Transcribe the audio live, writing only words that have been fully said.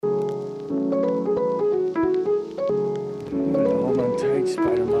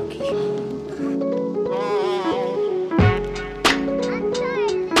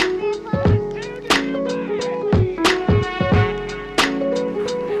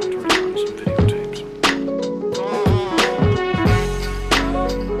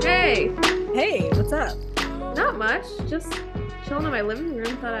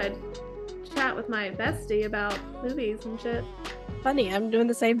with my bestie about movies and shit. Funny, I'm doing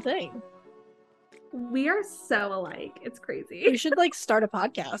the same thing. We are so alike. It's We crazy. should like start a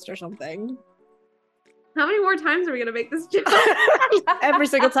podcast or something. How many more times are we gonna make this joke? Every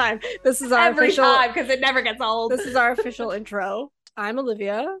single time. This is our Every official time, because it never gets old. This is our official intro. I'm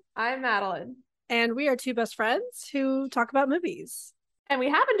Olivia, I'm Madeline. and we are two best friends who talk about movies. And we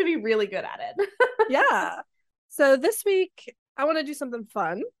happen to be really good at it. Yeah. So this week I want to do something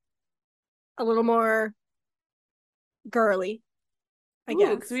fun. A little more girly, I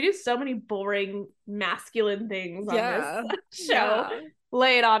guess. Because we do so many boring masculine things on this show. Yeah.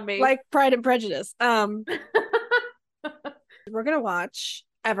 Lay it on me. Like Pride and Prejudice. We're gonna watch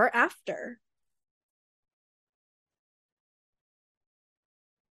Ever After.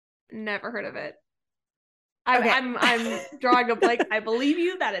 Never heard of it. Okay. I'm drawing a blank. I believe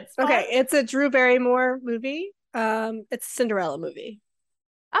you that it's fun. Okay, it's a Drew Barrymore movie. It's a Cinderella movie.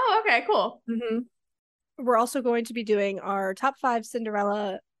 Oh, okay, cool. Mm-hmm. We're also going to be doing our top 5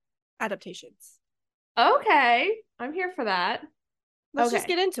 Cinderella adaptations. Okay, I'm here for that. Let's just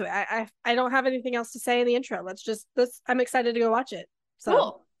get into it. I don't have anything else to say in the intro. I'm excited to go watch it. So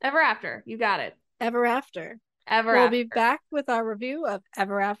cool. Ever After. You got it. Ever After. We'll be back with our review of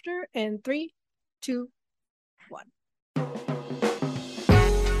Ever After in 3, 2, 1.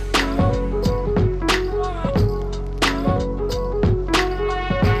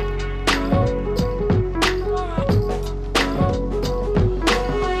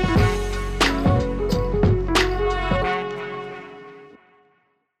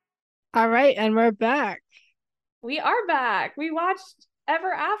 All right, and we're back. We are back. We watched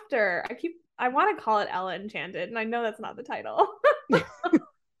Ever After. I want to call it Ella Enchanted, and I know that's not the title.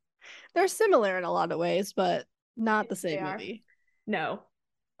 They're similar in a lot of ways, but not the same movie. No,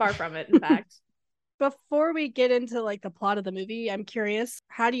 far from it, in fact. Before we get into like the plot of the movie, I'm curious,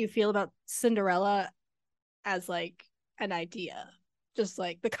 how do you feel about Cinderella as like an idea? Just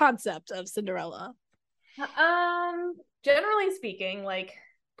like the concept of Cinderella. Generally speaking, like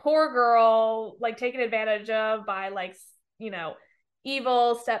poor girl, like taken advantage of by like,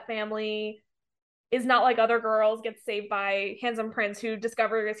 evil stepfamily, is not like other girls, gets saved by handsome prince who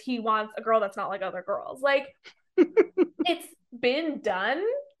discovers he wants a girl that's not like other girls. Like, it's been done,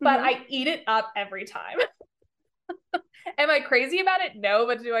 but I eat it up every time. Am I crazy about it? No,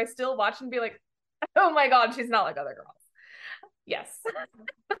 but do I still watch and be like, oh my god, she's not like other girls? Yes.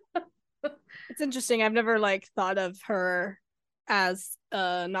 It's interesting. I've never like thought of her as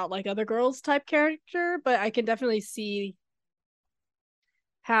not like other girls type character, but I can definitely see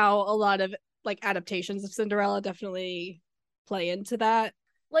how a lot of like adaptations of Cinderella definitely play into that.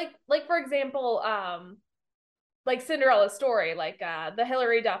 Like for example, like Cinderella's story, like the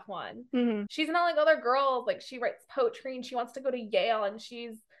Hilary Duff one. Mm-hmm. She's not like other girls. Like, she writes poetry and she wants to go to Yale, and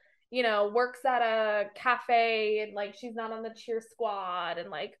she's, works at a cafe, and like she's not on the cheer squad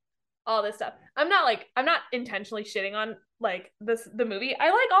and like all this stuff. I'm not intentionally shitting on like the movie. I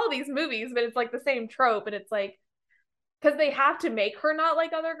like all these movies, but it's like the same trope, and it's like, because they have to make her not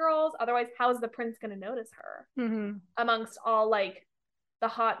like other girls, otherwise how is the prince going to notice her amongst all like the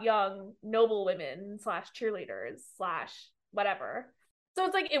hot young noble women / cheerleaders / whatever. So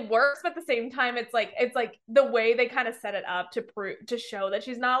it's like it works, but at the same time it's like the way they kind of set it up to show that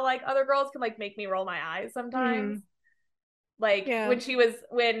she's not like other girls can like make me roll my eyes sometimes. Like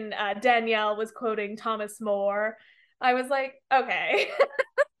when Danielle was quoting Thomas More, I was like, okay.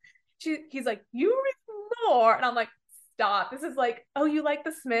 He's like, you read more, and I'm like, stop. This is like, oh, you like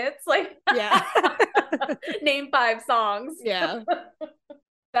the Smiths? Like, yeah. Name 5 songs. Yeah.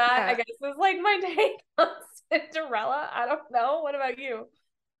 I guess is like my take on Cinderella. I don't know. What about you?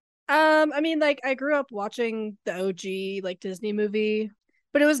 I mean, like, I grew up watching the OG like Disney movie,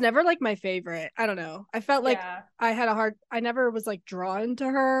 but it was never like my favorite. I don't know. I felt like I never was like drawn to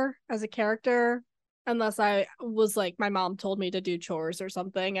her as a character unless I was like, my mom told me to do chores or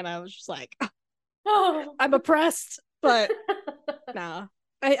something, and I was just like, oh, I'm oppressed. But nah,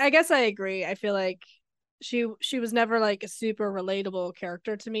 I guess I agree. I feel like she was never like a super relatable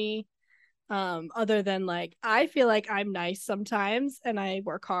character to me. Other than like, I feel like I'm nice sometimes and I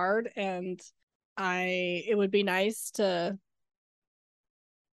work hard, and it would be nice to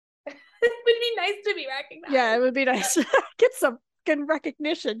it would be nice to be recognized. Yeah, it would be nice to get some good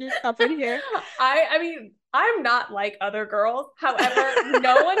recognition up in here. I mean, I'm not like other girls. However,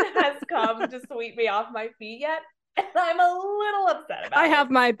 no one has come to sweep me off my feet yet, and I'm a little upset about it. I have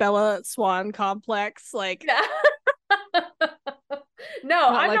my Bella Swan complex, like no,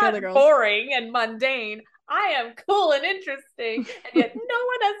 I'm like not boring and mundane. I am cool and interesting, and yet no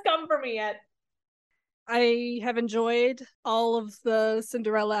one has come for me yet. I have enjoyed all of the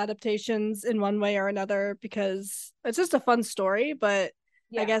Cinderella adaptations in one way or another because it's just a fun story, but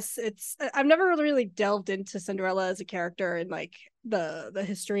I guess I've never really delved into Cinderella as a character and like the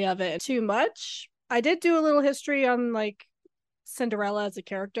history of it too much. I did do a little history on like Cinderella as a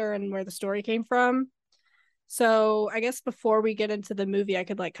character and where the story came from. So I guess before we get into the movie, I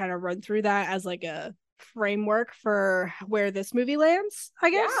could like kind of run through that as like a framework for where this movie lands, I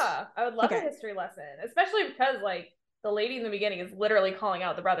guess. Yeah, I would love a history lesson, especially because like the lady in the beginning is literally calling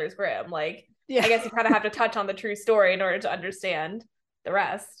out the Brothers Grimm. Like, I guess you kind of have to touch on the true story in order to understand the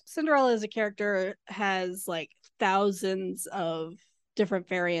rest. Cinderella as a character has like thousands of different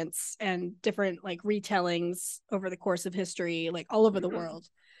variants and different like retellings over the course of history, like all over the world.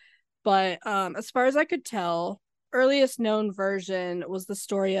 But as far as I could tell, earliest known version was the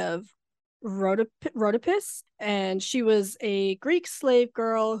story of Rhodopis, and she was a Greek slave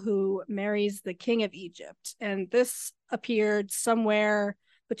girl who marries the king of Egypt. And this appeared somewhere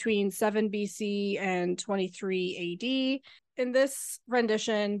between 7 BC and 23 AD. In this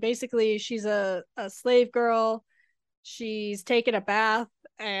rendition, basically, she's a slave girl. She's taken a bath,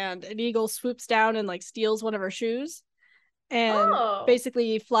 and an eagle swoops down and like steals one of her shoes and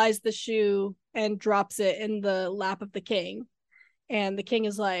basically flies the shoe and drops it in the lap of the king. And the king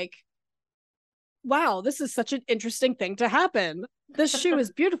is like, wow, this is such an interesting thing to happen. This shoe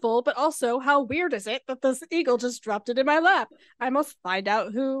is beautiful, but also how weird is it that this eagle just dropped it in my lap? I must find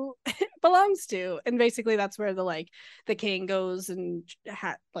out who it belongs to. And basically that's where the king goes and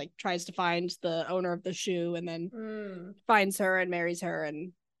tries to find the owner of the shoe and then finds her and marries her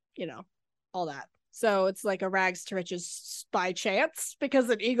and, you know, all that. So it's like a rags to riches by chance because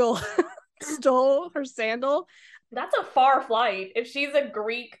an eagle stole her sandal. That's a far flight. If she's a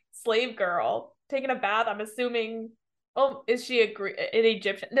Greek slave girl taking a bath, I'm assuming. Oh, is she an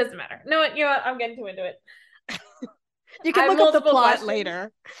Egyptian? Doesn't matter. No, you know what? I'm getting too into it. You can look up the plot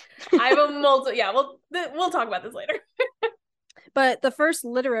later. I have a multiple. Yeah, we'll talk about this later. But the first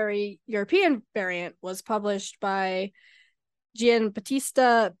literary European variant was published by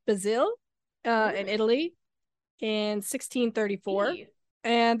Giambattista Basile in Italy in 1634.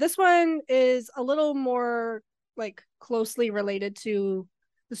 And this one is a little more like closely related to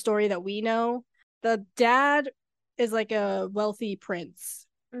the story that we know. The dad is like a wealthy prince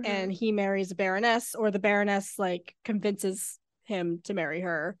and he marries a baroness, or the baroness like convinces him to marry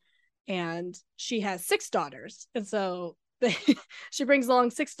her, and she has 6 daughters. And so she brings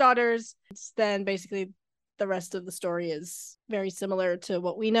along 6 daughters. Then basically the rest of the story is very similar to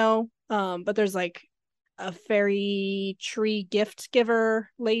what we know. But there's like a fairy tree gift giver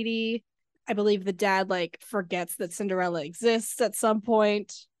lady. I believe the dad like forgets that Cinderella exists at some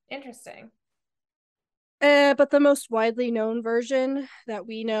point. Interesting. But the most widely known version that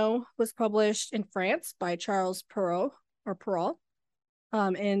we know was published in France by Charles Perrault in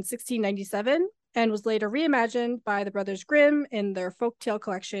 1697 and was later reimagined by the Brothers Grimm in their folktale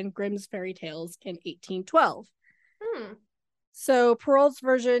collection Grimm's Fairy Tales in 1812. So Perrault's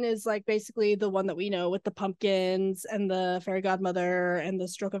version is like basically the one that we know with the pumpkins and the fairy godmother and the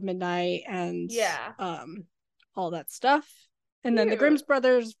stroke of midnight and all that stuff. And then the Grimm's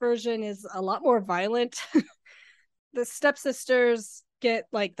Brothers version is a lot more violent. The stepsisters get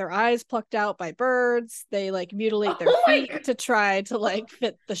like their eyes plucked out by birds. They like mutilate their feet to try to like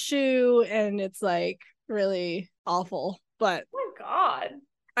fit the shoe, and it's like really awful. But oh my god,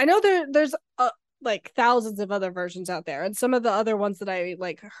 I know there's like thousands of other versions out there, and some of the other ones that I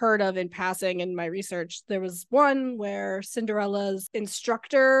like heard of in passing in my research, there was one where Cinderella's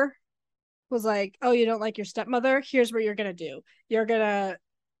instructor was like, oh, you don't like your stepmother? Here's what you're gonna do. You're gonna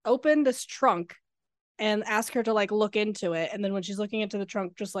open this trunk and ask her to like look into it, and then when she's looking into the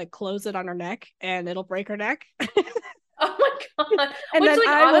trunk, just like close it on her neck and it'll break her neck. Oh my god. And then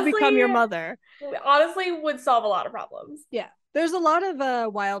I will become your mother. Honestly would solve a lot of problems. Yeah, there's a lot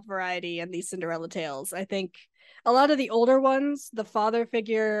of wild variety in these Cinderella tales. I think a lot of the older ones, the father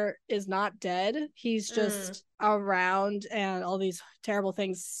figure is not dead. He's just around, and all these terrible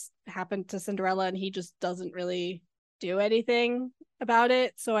things happen to Cinderella and he just doesn't really do anything about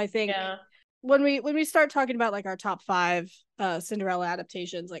it. So I think when we start talking about like our top 5 Cinderella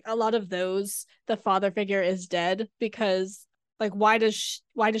adaptations, like a lot of those, the father figure is dead, because like why does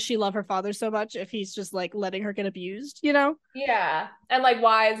she love her father so much if he's just like letting her get abused, you know? Yeah. And like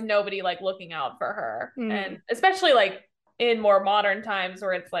why is nobody like looking out for her? And especially like in more modern times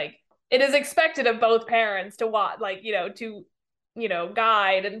where it's like it is expected of both parents to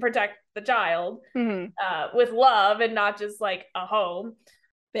guide and protect the child with love and not just like a home.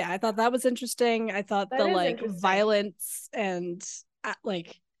 Yeah, I thought that was interesting. I thought the like violence and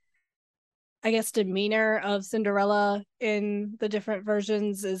like I guess, demeanor of Cinderella in the different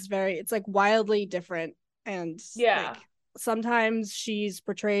versions is it's like wildly different. And like sometimes she's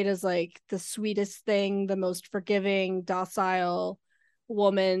portrayed as like the sweetest thing, the most forgiving, docile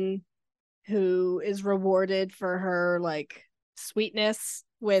woman who is rewarded for her like sweetness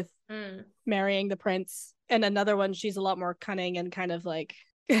with marrying the prince. And another one, she's a lot more cunning and kind of like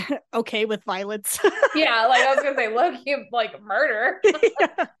okay with violence. Yeah, like I was gonna say, look, you like murder.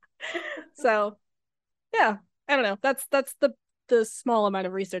 Yeah. So yeah, I don't know. That's the small amount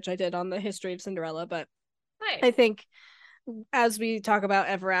of research I did on the history of Cinderella, but nice. I think as we talk about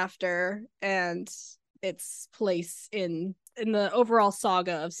Ever After and its place in the overall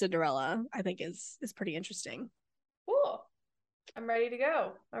saga of Cinderella, I think is pretty interesting. Cool. I'm ready to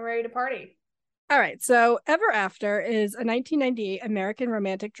go. I'm ready to party. All right, so Ever After is a 1998 American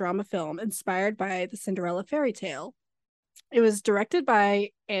romantic drama film inspired by the Cinderella fairy tale. It was directed by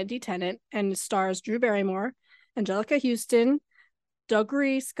Andy Tennant and stars Drew Barrymore, Angelica Houston,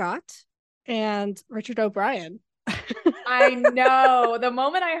 Dougray Scott, and Richard O'Brien. I know. The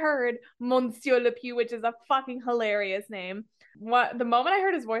moment I heard Monsieur Le Pew, which is a fucking hilarious name, the moment I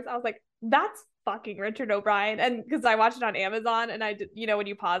heard his voice, I was like, that's fucking Richard O'Brien. And because I watched it on Amazon, and I did, you know, when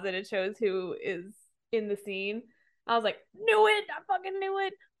you pause it, it shows who is in the scene. I was like, knew it. I fucking knew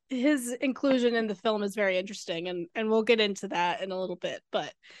it. His inclusion in the film is very interesting, and we'll get into that in a little bit.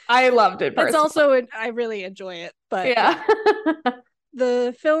 But I loved it personally. It's also I really enjoy it. But yeah.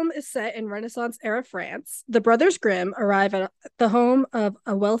 The film is set in Renaissance era France. The brothers Grimm arrive at the home of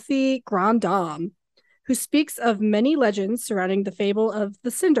a wealthy grande dame who speaks of many legends surrounding the fable of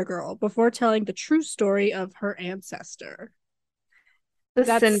the Cinder Girl before telling the true story of her ancestor.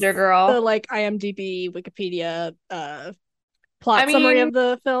 That's Cinder Girl. The like IMDb, Wikipedia plot summary of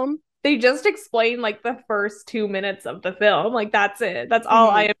the film. They just explain like the first 2 minutes of the film. Like that's it. That's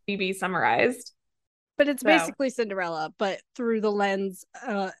all IMDb summarized. But it's basically Cinderella, but through the lens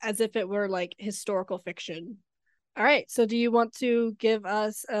as if it were like historical fiction. All right. So do you want to give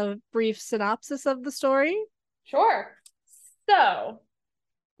us a brief synopsis of the story? Sure. So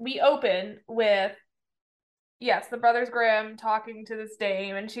we open with, yes, the brothers Grimm talking to this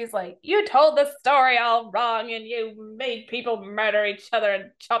dame, and she's like, you told the story all wrong, and you made people murder each other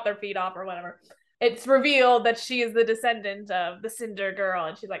and chop their feet off or whatever. It's revealed that she is the descendant of the Cinder Girl,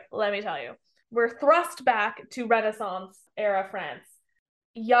 and she's like, let me tell you. We're thrust back to Renaissance era France.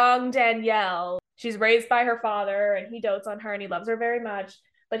 Young Danielle, she's raised by her father, and he dotes on her, and he loves her very much,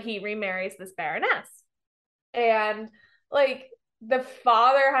 but he remarries this baroness. And, like, the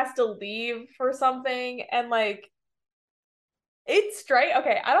father has to leave for something, and, like, it's straight.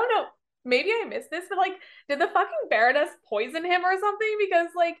 Okay, I don't know. Maybe I missed this, but, like, did the fucking baroness poison him or something? Because,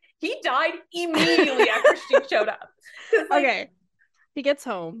 like, he died immediately after she showed up. Like, okay. He gets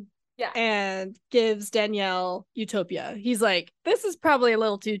home. Yeah. And gives Danielle Utopia. He's like, this is probably a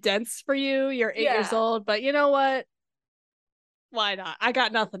little too dense for you. You're 8 years old, but you know what? Why not? I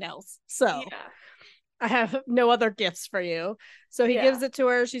got nothing else. So I have no other gifts for you. So he gives it to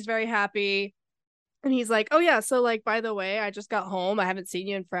her. She's very happy. And he's like, oh yeah, so like, by the way, I just got home. I haven't seen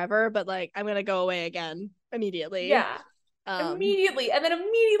you in forever, but like, I'm going to go away again immediately. Yeah. Immediately. And then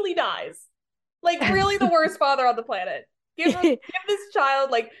immediately dies. Like, really the worst father on the planet. Give this child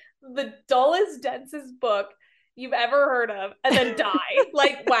like the dullest, densest book you've ever heard of, and then die.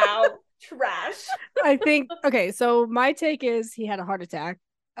 Like, wow, trash. I think, okay, so my take is he had a heart attack.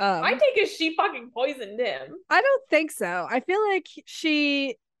 My take is she fucking poisoned him. I don't think so. I feel like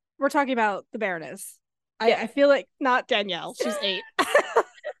we're talking about the Baroness. I feel like not Danielle. She's 8.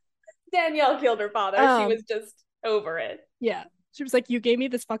 Danielle killed her father. She was just over it. Yeah. She was like, you gave me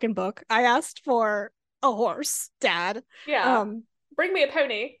this fucking book. I asked for a horse, Dad. Yeah. Bring me a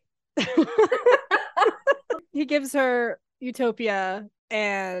pony. He gives her Utopia,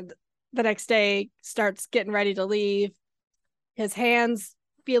 and the next day starts getting ready to leave. His hand's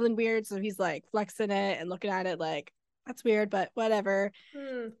feeling weird, so he's like flexing it and looking at it like, that's weird, but whatever.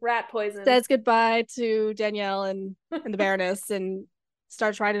 Rat poison. Says goodbye to Danielle and the Baroness and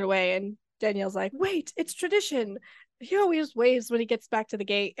starts riding away. And Danielle's like, wait, it's tradition. He always waves when he gets back to the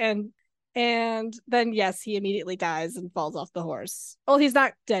gate. And then, yes, he immediately dies and falls off the horse. Well, he's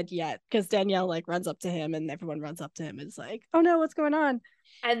not dead yet, because Danielle like runs up to him, and everyone runs up to him and is like, oh no, what's going on?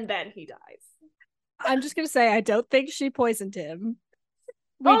 And then he dies. I'm just gonna say, I don't think she poisoned him.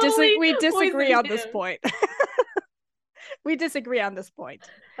 We disagree on this point. We disagree on this point.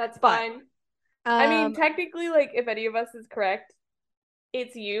 That's fine. I mean, technically, like, if any of us is correct,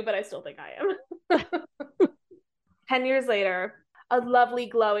 it's you, but I still think I am. 10 years later, a lovely,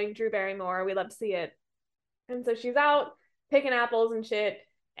 glowing Drew Barrymore. We love to see it. And so she's out picking apples and shit.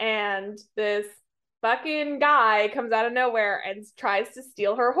 and this fucking guy comes out of nowhere and tries to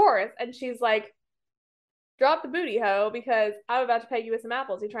steal her horse. And she's like, drop the booty hoe, because I'm about to pay you with some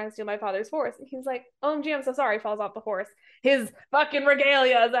apples. You're trying to steal my father's horse. And he's like, OMG, I'm so sorry. Falls off the horse. His fucking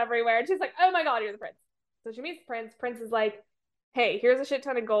regalia is everywhere. And she's like, oh my God, you're the prince. So she meets the prince. Prince is like, hey, here's a shit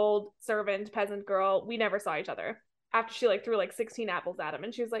ton of gold, servant, peasant girl. We never saw each other. After she like threw like 16 apples at him.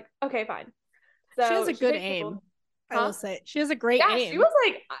 And she was like, okay, fine. So she has a good aim. I will say she has a great aim. She was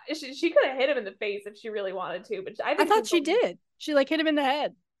like, she could have hit him in the face if she really wanted to, but I thought she did. She like hit him in the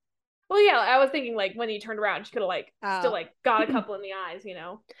head. Well, yeah, I was thinking like when he turned around, she could have like still like got a couple in the eyes, you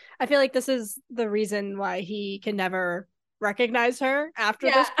know. I feel like this is the reason why he can never recognize her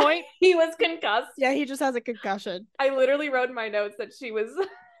after this point. He was concussed. Yeah, he just has a concussion. I literally wrote in my notes that she was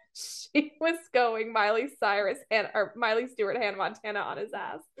going Miley Stewart Hannah Montana on his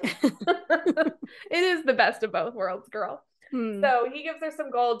ass. It is the best of both worlds, girl. So he gives her some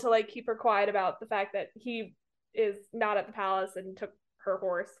gold to like keep her quiet about the fact that he is not at the palace and took her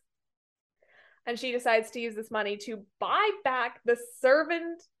horse. And she decides to use this money to buy back the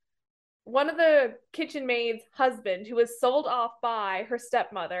servant, one of the kitchen maid's husband, who was sold off by her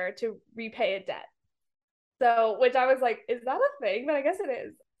stepmother to repay a debt. So, which I was like, is that a thing? But I guess it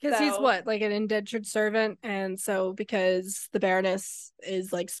is. Because he's what, like an indentured servant? And so because the Baroness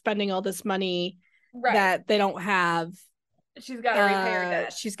is like spending all this money that they don't have, she's got to repay her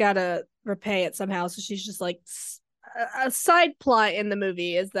debt. She's got to repay it somehow. So she's just like, a side plot in the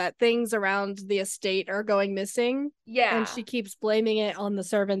movie is that things around the estate are going missing. Yeah. And she keeps blaming it on the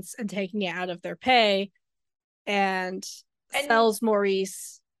servants and taking it out of their pay, and sells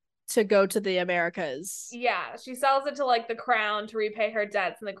Maurice to go to the Americas. Yeah, she sells it to like the crown to repay her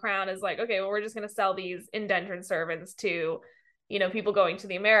debts, and the crown is like, okay, well, we're just going to sell these indentured servants to, you know, people going to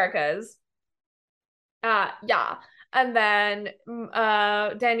the Americas. Yeah. And then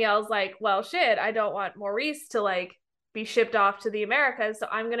Danielle's like, well, shit, I don't want Maurice to like be shipped off to the Americas, so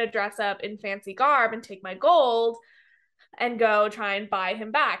I'm gonna dress up in fancy garb and take my gold and go try and buy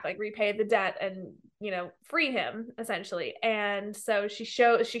him back, like repay the debt and, you know, free him essentially. And so she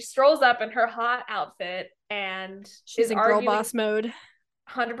strolls up in her hot outfit and she's in girl boss mode,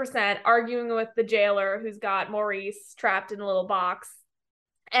 100%, arguing with the jailer who's got Maurice trapped in a little box.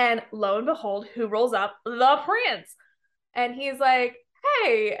 And lo and behold, who rolls up? The prince. And he's like,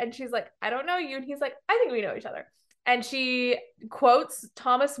 hey. And she's like, I don't know you. And he's like, I think we know each other. And she quotes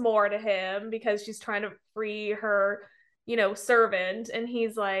Thomas More to him because she's trying to free her, you know, servant. And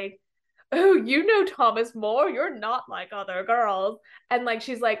he's like, oh, you know Thomas More? You're not like other girls. And like,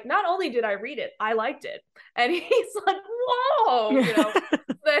 she's like, not only did I read it, I liked it. And he's like, whoa, you know.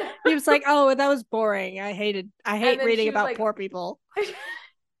 He was like, oh, that was boring. I hate reading about like, poor people.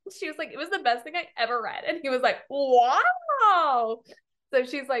 She was like, it was the best thing I ever read. And he was like, wow. So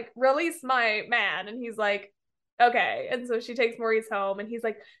she's like, release my man. And he's like, okay. And so she takes Maurice home and he's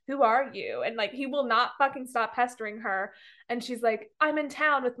like, who are you? And like, he will not fucking stop pestering her. And she's like, I'm in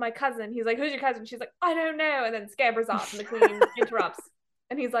town with my cousin. He's like, who's your cousin? She's like, I don't know. And then scampers off and the queen interrupts.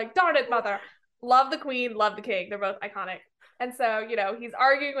 And he's like, darn it, mother. Love the queen, love the king. They're both iconic. And so, you know, he's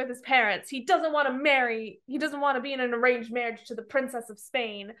arguing with his parents. He doesn't want to marry. He doesn't want to be in an arranged marriage to the Princess of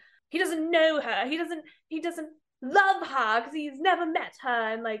Spain. He doesn't know her. He doesn't love her because he's never met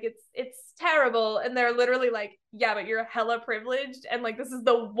her. And like, it's terrible. And they're literally like, yeah, but you're hella privileged. And like, this is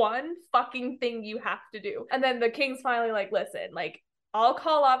the one fucking thing you have to do. And then the king's finally like, listen, like, I'll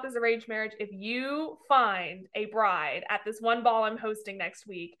call off this arranged marriage if you find a bride at this one ball I'm hosting next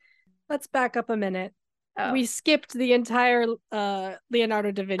week. Let's back up a minute. Oh. We skipped the entire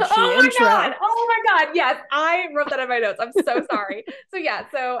Leonardo da Vinci intro. Oh my god, yes, I wrote that in my notes. I'm so sorry.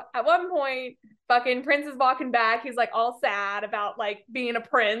 So at one point, fucking Prince is walking back. He's like all sad about like being a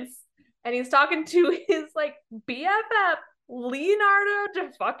prince, and he's talking to his like BFF Leonardo da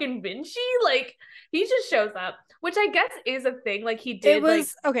fucking Vinci. Like he just shows up, which I guess is a thing. Like he did. It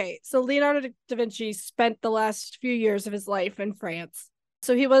was like... okay. So Leonardo da Vinci spent the last few years of his life in France.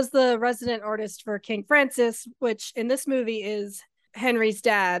 So he was the resident artist for King Francis, which in this movie is Henry's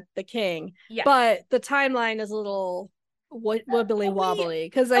dad, the king. Yes. But the timeline is a little wibbly wobbly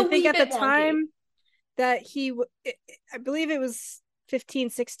because I think at the time that I believe it was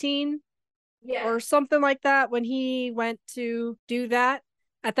 1516 or something like that when he went to do that.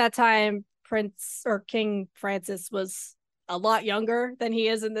 At that time, Prince or King Francis was a lot younger than he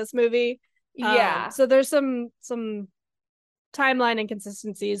is in this movie. Yeah. So there's some timeline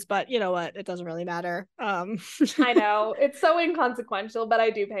inconsistencies, but you know what, it doesn't really matter. I know it's so inconsequential, but I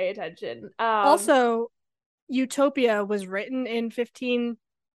do pay attention. Also, Utopia was written in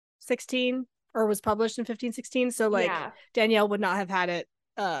 1516 or was published in 1516, so like Danielle would not have had it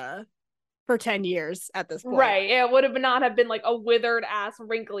for 10 years at this point. Right. It would have not have been like a withered ass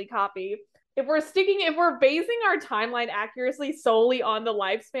wrinkly copy. If we're basing our timeline accuracy solely on the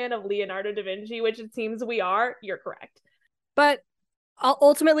lifespan of Leonardo da Vinci, which it seems we are, you're correct. But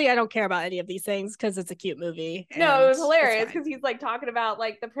ultimately, I don't care about any of these things because it's a cute movie. No, it was hilarious because he's like talking about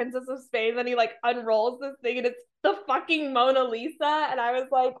like the Princess of Spain, and he like unrolls this thing and it's the fucking Mona Lisa, and I was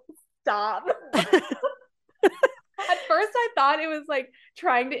like, stop. At first, I thought it was like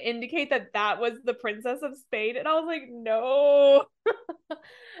trying to indicate that was the Princess of Spain, and I was like, no.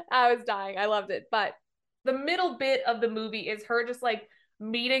 I was dying. I loved it. But the middle bit of the movie is her just like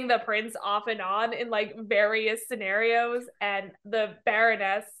meeting the prince off and on in like various scenarios, and the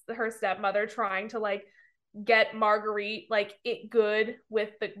Baroness, her stepmother, trying to like get Marguerite like it good with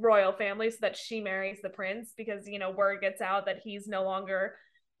the royal family so that she marries the prince, because word gets out that he's no longer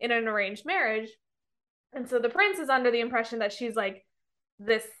in an arranged marriage. And so the prince is under the impression that she's like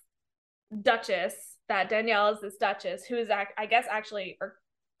this duchess, that Danielle is this duchess who is I guess actually, or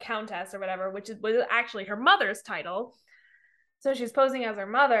countess or whatever, which was actually her mother's title. So she's posing as her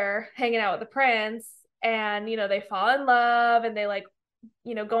mother, hanging out with the prince, and they fall in love, and they like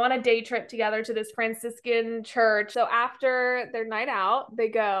go on a day trip together to this Franciscan church. So after their night out, they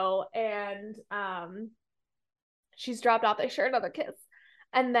go, and she's dropped off. They share another kiss,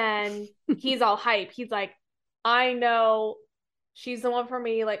 and then he's all hype. He's like, I know she's the one for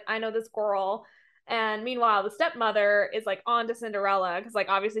me. Like, I know this girl. And meanwhile, the stepmother is like on to Cinderella because like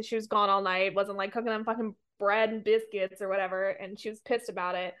obviously she was gone all night, wasn't like cooking them fucking bread and biscuits or whatever, and she was pissed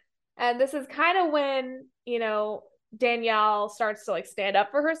about it. And this is kind of when Danielle starts to like stand up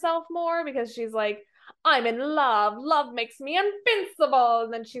for herself more, because she's like, I'm in love. Love makes me invincible.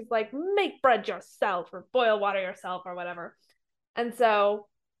 And then she's like, make bread yourself or boil water yourself or whatever. And so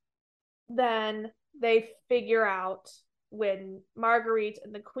then they figure out, when Marguerite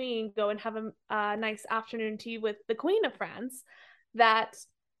and the Queen go and have a nice afternoon tea with the Queen of France, that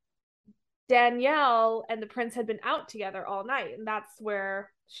Danielle and the prince had been out together all night, and that's where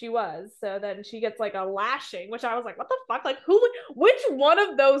she was. So then she gets like a lashing, which I was like, what the fuck? Like, which one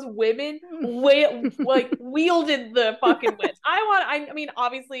of those women wielded the fucking witch? I mean,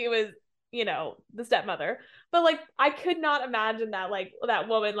 obviously it was, the stepmother, but like, I could not imagine that, like, that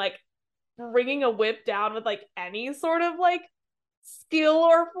woman, like, bringing a whip down with like any sort of like skill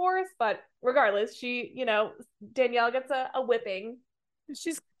or force. But regardless, she, Danielle gets a whipping.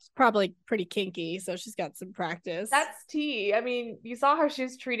 She's probably pretty kinky, so she's got some practice. That's tea. I mean, you saw how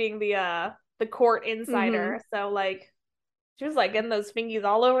she's treating the court insider. Mm-hmm. So like, she was like getting those fingies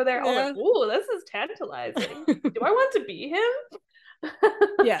all over there. Yeah. I was like, ooh, this is tantalizing. Do I want to be him?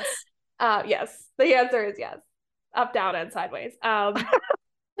 Yes. Yes. The answer is yes. Up, down, and sideways.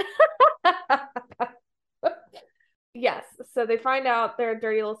 Yes. So they find out their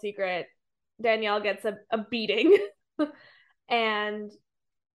dirty little secret. Danielle gets a beating and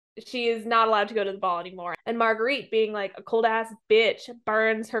she is not allowed to go to the ball anymore. And Marguerite, being like a cold ass bitch,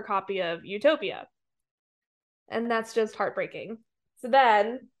 burns her copy of Utopia. And that's just heartbreaking. So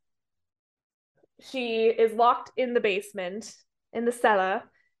then she is locked in the basement, in the cellar,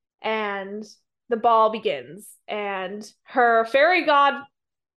 and the ball begins. And her fairy god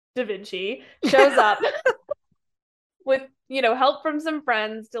Da Vinci shows up with help from some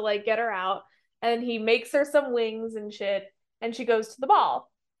friends to like get her out, and he makes her some wings and shit, and she goes to the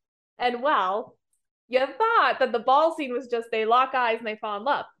ball. And well, you thought that the ball scene was just they lock eyes and they fall in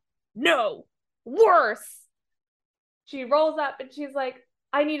love. No, worse. She rolls up and she's like,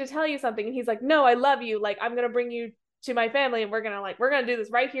 I need to tell you something. And he's like, no, I love you, like I'm gonna bring you to my family, and we're gonna do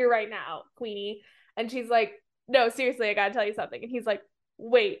this right here right now, Queenie. And she's like, no, seriously, I gotta tell you something. And he's like,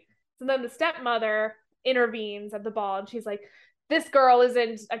 wait. So then the stepmother intervenes at the ball, and she's like, this girl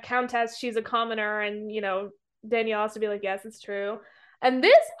isn't a countess, she's a commoner. And Danielle has to be like, yes, it's true. And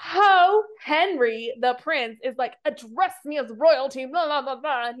this hoe Henry, the prince, is like, address me as royalty, blah blah blah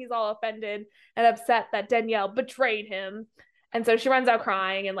blah. And he's all offended and upset that Danielle betrayed him. And so she runs out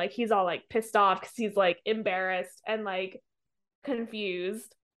crying, and like he's all like pissed off because he's like embarrassed and like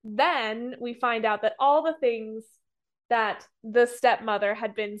confused. Then we find out that all the things that the stepmother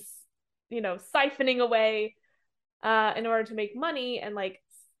had been siphoning away in order to make money and like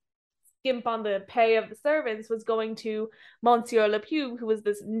skimp on the pay of the servants was going to Monsieur Le Pew, who was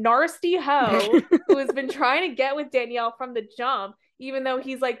this nasty hoe who has been trying to get with Danielle from the jump, even though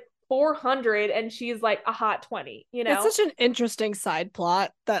he's like 400 and she's like a hot 20. It's such an interesting side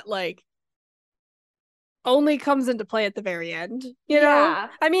plot that like only comes into play at the very end, you know?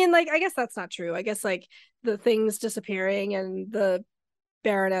 I mean, like, I guess that's not true. I guess like the things disappearing and the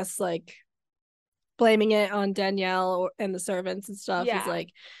Baroness like blaming it on Danielle and the servants and stuff is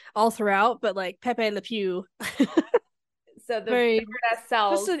like all throughout, but like Pepe Le Pew. So the Baroness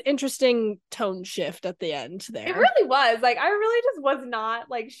sells. Just an interesting tone shift at the end there. It really was. Like, I really just was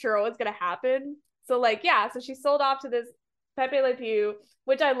not like sure what was gonna happen. So like, yeah, so she sold off to this Pepe Le Pew,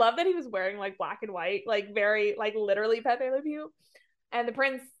 which I love that he was wearing like black and white, like very like literally Pepe Le Pew. And the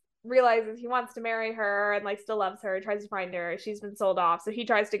prince realizes he wants to marry her and like still loves her, tries to find her. She's been sold off, so he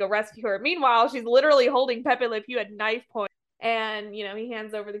tries to go rescue her. Meanwhile, she's literally holding Pepe Le Pew at knife point, and you know, he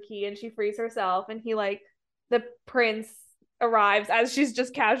hands over the key and she frees herself. And he like the prince arrives as she's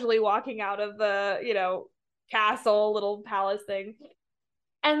just casually walking out of the, you know, castle little palace thing.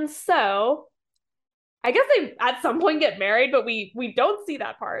 And so I guess they at some point get married, but we don't see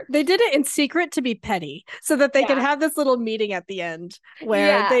that part. They did it in secret to be petty, so that they could have this little meeting at the end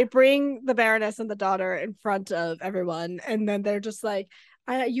where they bring the Baroness and the daughter in front of everyone, and then they're just like,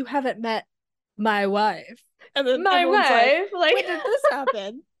 "You haven't met my wife." And then my wife, like when did this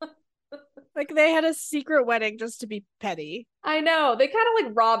happen? Like they had a secret wedding just to be petty. I know. They kind of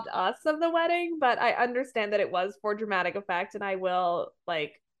like robbed us of the wedding, but I understand that it was for dramatic effect, and I will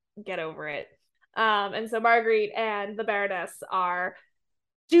like get over it. And so Marguerite and the Baroness are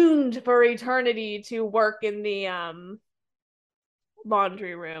doomed for eternity to work in the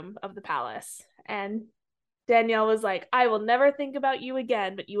laundry room of the palace. And Danielle was like, I will never think about you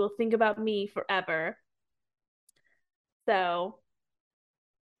again, but you will think about me forever. So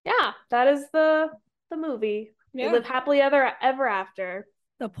yeah, that is the movie. Yeah. They live happily ever after.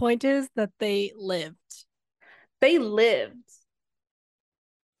 The point is that they lived. They lived.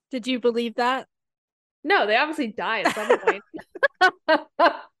 Did you believe that? No, they obviously died at some point.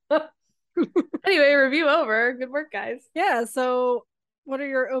 Anyway, review over. Good work, guys. Yeah, so what are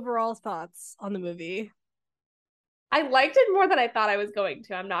your overall thoughts on the movie? I liked it more than I thought I was going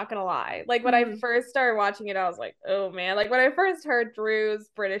to. I'm not going to lie. Like, when I first started watching it, I was like, oh, man. Like, when I first heard Drew's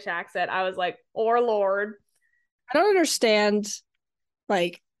British accent, I was like, oh, Lord. I don't understand,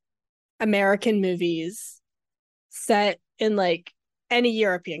 like, American movies set in, like, any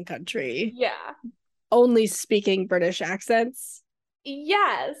European country. Yeah. Only speaking British accents.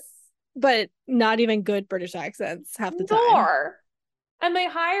 Yes. But not even good British accents half the time. And they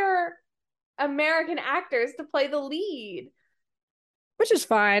hire American actors to play the lead, which is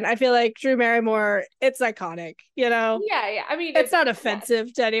fine. I feel like Drew Barrymore, it's iconic, you know. Yeah. I mean, it's not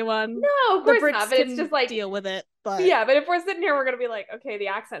offensive to anyone. No, of course not. But it's just like deal with it. But yeah, but if we're sitting here, we're gonna be like, okay, the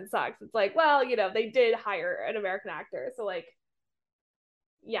accent sucks. It's like, well, you know, they did hire an American actor, so like,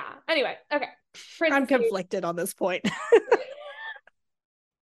 yeah. Anyway, okay. I'm conflicted on this point.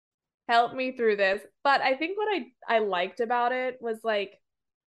 Help me through this. But I think what I liked about it was like,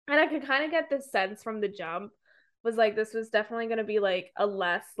 and I could kind of get this sense from the jump, was like this was definitely going to be like a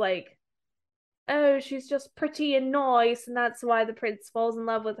less like, oh, she's just pretty and nice and that's why the prince falls in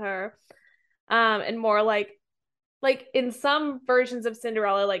love with her, and more like in some versions of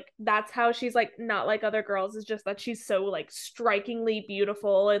Cinderella, like that's how she's like not like other girls, is just that she's so like strikingly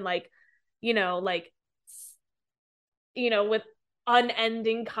beautiful and like, you know, with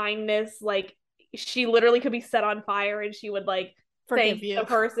unending kindness. Like she literally could be set on fire and she would like thank the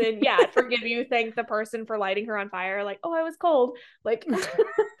person. Yeah, forgive you, thank the person for lighting her on fire. Like, oh, I was cold. Like that's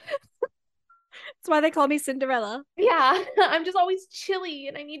why they call me Cinderella. Yeah, I'm just always chilly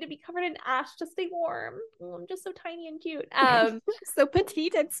and I need to be covered in ash to stay warm. Oh, I'm just so tiny and cute. So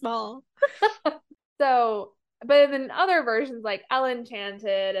petite and small. So, but in other versions like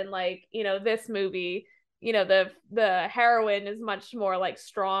Enchanted and like, you know, this movie, you know, the heroine is much more like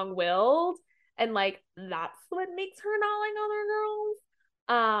strong-willed, and like that's what makes her not like other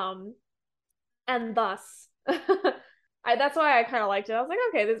girls. And thus that's why I kind of liked it. I was like,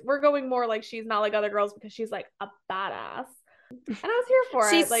 okay, we're going more like she's not like other girls because she's like a badass. And I was here for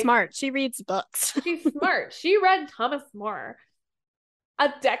it. She's like, smart. She reads books. She's smart. She read Thomas More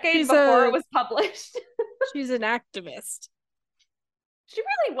a decade before it was published. She's an activist. She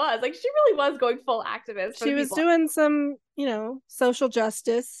really was. Like, she really was going full activist. She was doing some, you know, social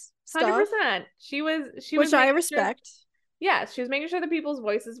justice stuff. 100%. She was which I respect. Yes, she was making sure that people's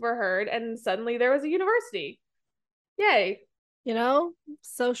voices were heard, and suddenly there was a university. Yay. You know,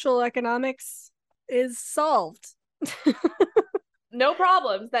 social economics is solved. No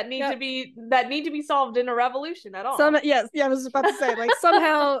problems that need to be solved in a revolution at all. Yes, I was about to say, like,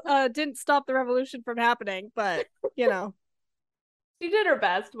 somehow didn't stop the revolution from happening, but you know. She did her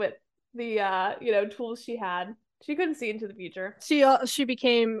best with the you know, tools she had. She couldn't see into the future. She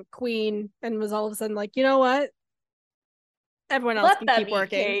became queen and was all of a sudden like, you know what? Everyone else can keep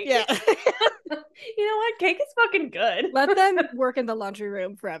working. Cake. Yeah. You know what? Cake is fucking good. Let them work in the laundry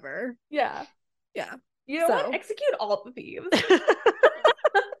room forever. Yeah. Yeah. You know what? Execute all the thieves.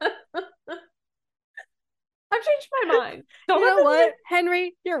 I've changed my mind. Don't you know what?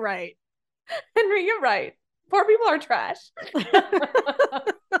 Henry, you're right. Henry, you're right. Poor people are trash.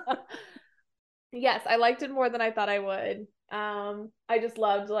 Yes, I liked it more than I thought I would. I just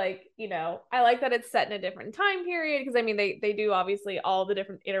loved, like, you know, I like that it's set in a different time period, because I mean they do obviously all the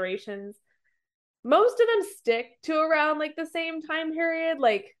different iterations. Most of them stick to around like the same time period,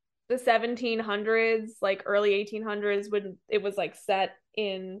 like the 1700s, like early 1800s, when it was like set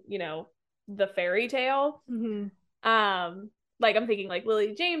in, you know, the fairy tale. Like I'm thinking like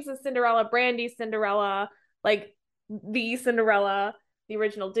Lily James's Cinderella, Brandy's Cinderella, like the Cinderella, the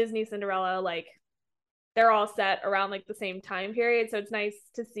original Disney Cinderella, like they're all set around like the same time period. So it's nice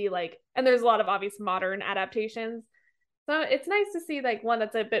to see, like, and there's a lot of obvious modern adaptations. So it's nice to see like one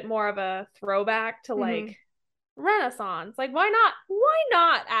that's a bit more of a throwback to like Renaissance. Like, why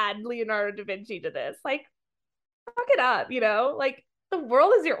not add Leonardo da Vinci to this? Like, fuck it up, you know? Like, the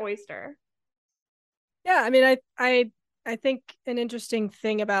world is your oyster. Yeah, I mean, I think an interesting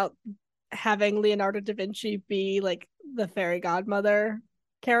thing about having Leonardo da Vinci be like the fairy godmother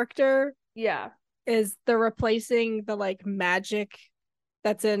character, yeah, is they're replacing the like magic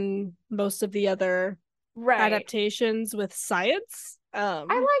that's in most of the other adaptations with science. I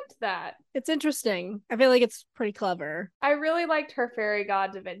liked that. It's interesting. I feel like it's pretty clever. I really liked her fairy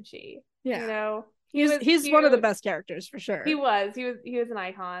god Da Vinci. Yeah, you know, he's one of the best characters for sure. He was an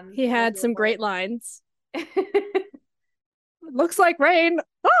icon. He had some great lines. Looks like rain.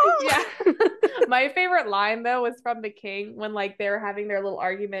 Oh! Yeah. My favorite line though was from the king when like they were having their little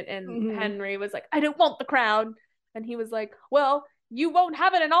argument and Henry was like, I don't want the crown. And he was like, well, you won't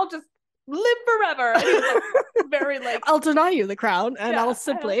have it and I'll just live forever. And he was like, very like, I'll deny you the crown and I'll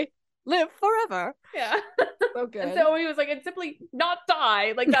simply live forever. Yeah. So good. And so he was like, and simply not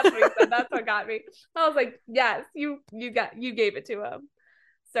die. Like that's what he said. That's what got me. I was like, yes, you gave it to him.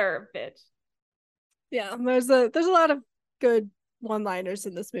 Serve, bitch. Yeah, there's a lot of good one-liners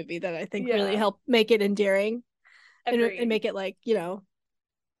in this movie that I think really help make it endearing and make it like, you know,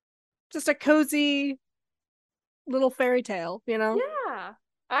 just a cozy little fairy tale, you know? Yeah.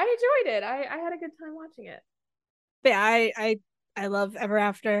 I enjoyed it. I had a good time watching it. But yeah, I love Ever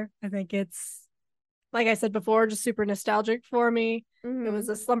After. I think it's, like I said before, just super nostalgic for me. It was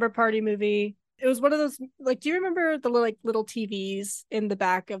a slumber party movie. It was one of those, like, do you remember the little TVs in the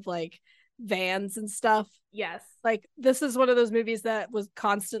back of like vans and stuff? Yes. Like, this is one of those movies that was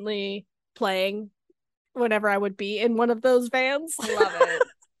constantly playing whenever I would be in one of those vans. I love it.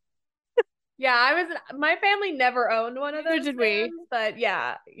 Yeah, my family never owned one of those vans, but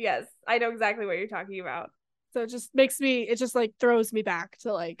yeah, yes, I know exactly what you're talking about. So it just like throws me back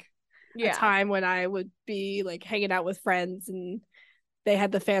to like a time when I would be like hanging out with friends and they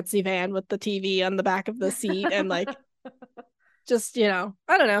had the fancy van with the TV on the back of the seat and like just, you know,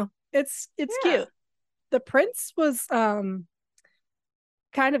 I don't know. It's cute. The prince was kind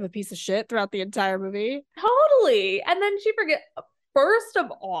of a piece of shit throughout the entire movie. Totally. And then she forget first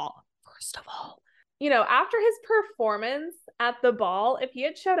of all, you know, after his performance at the ball, if he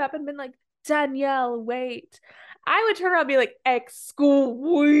had showed up and been like, Danielle, wait, I would turn around and be like, excuse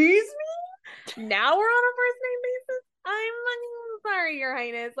me? Now we're on a first name basis? I'm fucking sorry, Your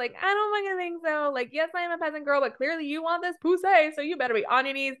Highness. Like, I don't fucking think so. Like, yes, I am a peasant girl, but clearly you want this poussey, so you better be on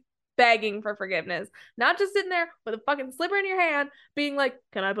your knees begging for forgiveness. Not just sitting there with a fucking slipper in your hand being like,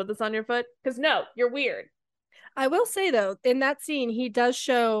 can I put this on your foot? Because no, you're weird. I will say, though, in that scene, he does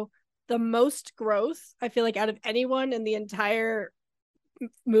show the most growth, I feel like, out of anyone in the entire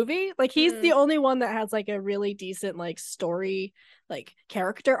movie. Like, he's the only one that has like a really decent like story, like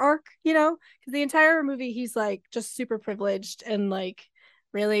character arc, you know, because the entire movie he's like just super privileged and like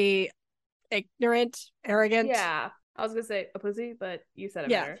really ignorant, arrogant. Yeah, I was gonna say a pussy, but you said it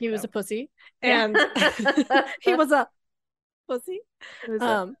better. He was a pussy, and he was a pussy.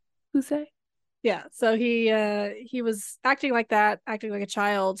 Pussy. Yeah, so he was acting like that, acting like a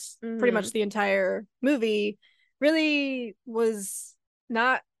child pretty much the entire movie. Really was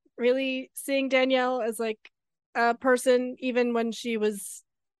not really seeing Danielle as like a person, even when she was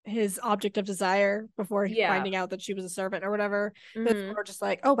his object of desire before finding out that she was a servant or whatever. It was more just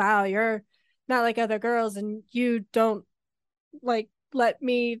like, oh wow, you're not like other girls and you don't like let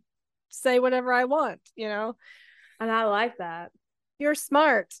me say whatever I want, you know? And I like that. You're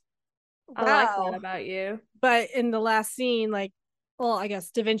smart. I like that about you. But in the last scene, like, well, I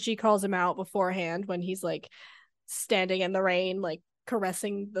guess Da Vinci calls him out beforehand when he's like standing in the rain, like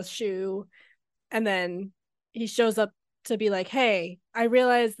caressing the shoe. And then he shows up to be like, hey, I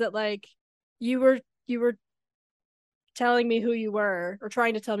realized that like you were telling me who you were or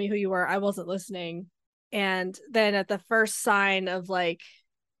trying to tell me who you were, I wasn't listening. And then at the first sign of like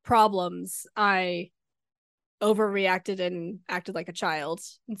problems, I overreacted and acted like a child.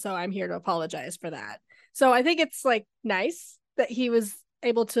 And so I'm here to apologize for that. So I think it's like nice that he was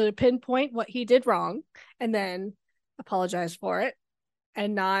able to pinpoint what he did wrong and then apologize for it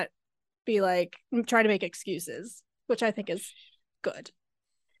and not be like trying to make excuses, which I think is good.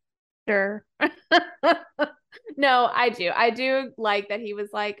 Sure. No, I do. I do like that he was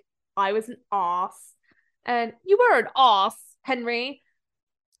like, I was an ass. And you were an ass, Henry.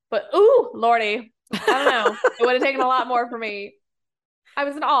 But ooh, Lordy. I don't know. It would have taken a lot more for me. I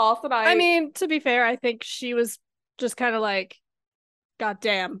was an ass and I mean, to be fair, I think she was just kind of like, God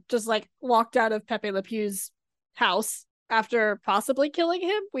damn, just like walked out of Pepe Le Pew's house after possibly killing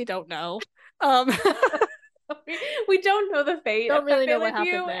him. We don't know. We don't know the fate don't of really Pepe know Le what happened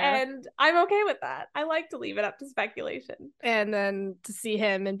Pew, there. and I'm okay with that. I like to leave it up to speculation. And then to see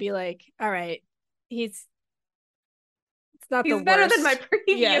him and be like, all right, he's not he's the better worst. than my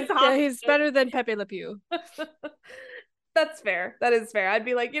previous yeah, he's better than Pepe Le Pew. That's fair. That is fair. I'd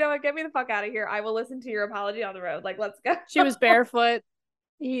be like, you know what, get me the fuck out of here. I will listen to your apology on the road. Like, let's go. She was barefoot.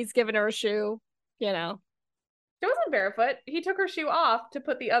 He's given her a shoe, you know. She wasn't barefoot. He took her shoe off to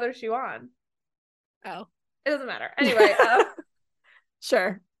put the other shoe on. Oh. It doesn't matter. Anyway.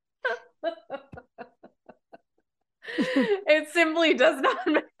 Sure. It simply does not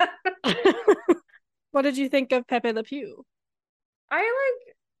matter. What did you think of Pepe Le Pew? I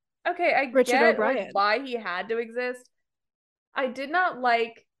Richard get O'Brien. like why he had to exist. I didn't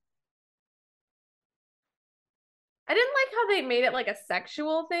like how they made it like a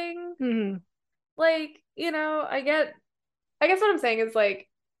sexual thing. Mm-hmm. Like, you know, I guess what I'm saying is like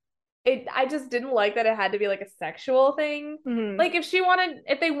I just didn't like that it had to be like a sexual thing. Mm-hmm. Like if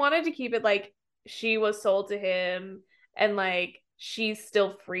they wanted to keep it like she was sold to him and like she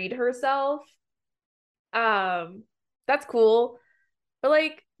still freed herself, that's cool. But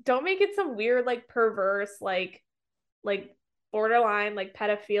like don't make it some weird like perverse like borderline like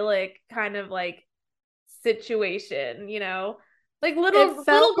pedophilic kind of like situation, you know? Like little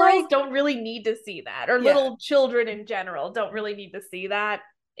girls don't really need to see that, or little children in general don't really need to see that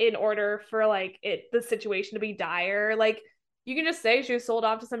in order for like the situation to be dire. Like you can just say she was sold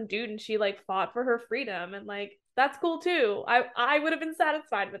off to some dude and she like fought for her freedom, and like that's cool too. I would have been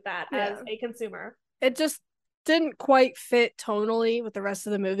satisfied with that as a consumer. It just didn't quite fit tonally with the rest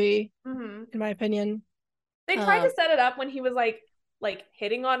of the movie, in my opinion. They tried to set it up when he was like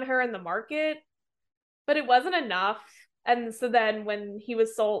hitting on her in the market, but it wasn't enough. And so then when he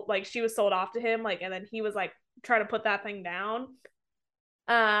was sold, like she was sold off to him, like, and then he was like trying to put that thing down.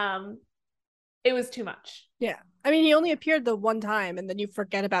 It was too much. Yeah. I mean, he only appeared the one time and then you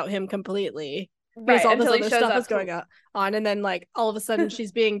forget about him completely. Right. Because all this other stuff is going on. And then like all of a sudden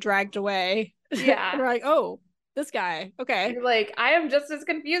she's being dragged away. Yeah. And we're like, oh, this guy. Okay. You're like, I am just as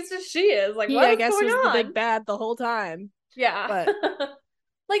confused as she is. Like, what is going on? I guess was the big bad the whole time. Yeah. But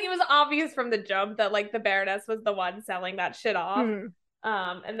like it was obvious from the jump that like the Baroness was the one selling that shit off.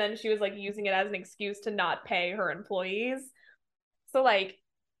 And then she was like using it as an excuse to not pay her employees. So like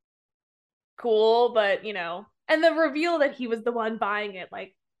cool, but you know, and the reveal that he was the one buying it,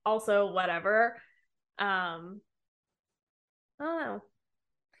 like also whatever. I don't know.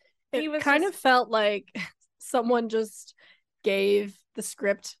 It kind of felt like someone just gave the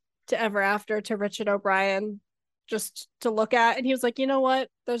script to Ever After to Richard O'Brien just to look at, and he was like, you know what,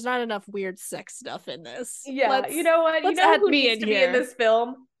 there's not enough weird sex stuff in this. Yeah, you know what, you know who needs to be in this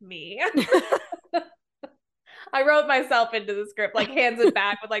film? Me. I wrote myself into the script, like hands and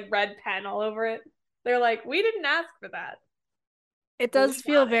back with like red pen all over it. They're like, we didn't ask for that. It does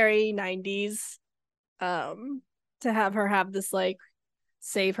feel very 90s to have her have this like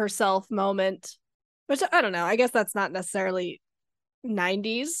save herself moment, which I don't know, I guess that's not necessarily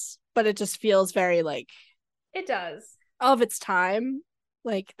 90s, but it just feels very like it does of its time.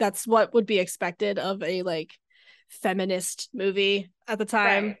 Like that's what would be expected of a like feminist movie at the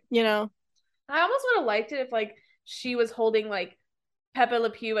time, right. You know, I almost would have liked it if like she was holding like Pepe Le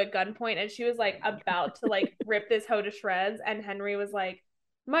Pew at gunpoint and she was like about to like rip this hoe to shreds, and Henry was like,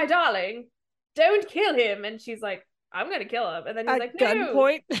 my darling, don't kill him, and she's like, I'm gonna kill him, and then he's like, no.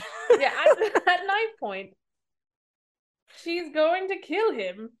 Gunpoint. Yeah, at knife point. She's going to kill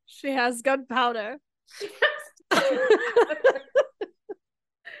him. She has gunpowder.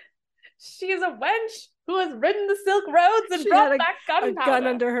 She is a wench who has ridden the Silk Roads and brought back gunpowder. A gun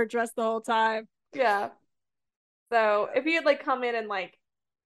under her dress the whole time. Yeah. So if he had like come in and like,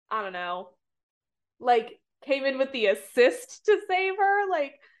 I don't know, like came in with the assist to save her,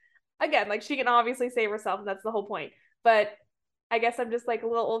 like again, like she can obviously save herself, and that's the whole point. But I guess I'm just like a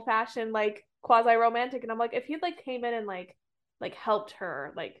little old fashioned, like quasi romantic, and I'm like, if he'd like came in and like helped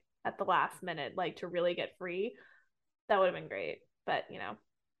her like at the last minute, like to really get free, that would have been great. But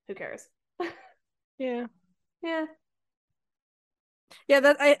who cares? Yeah. Yeah. Yeah,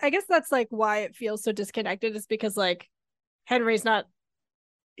 that I guess that's like why it feels so disconnected, is because like Henry's not,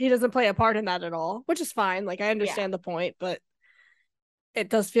 he doesn't play a part in that at all, which is fine. Like I understand the point, but it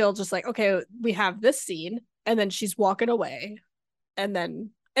does feel just like, okay, we have this scene and then she's walking away, and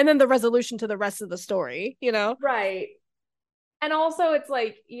then the resolution to the rest of the story, Right. And also it's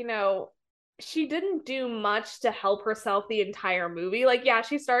like, she didn't do much to help herself the entire movie. Like, yeah,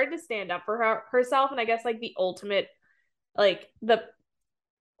 she started to stand up for herself, and I guess like the ultimate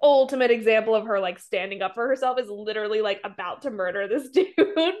example of her like standing up for herself is literally like about to murder this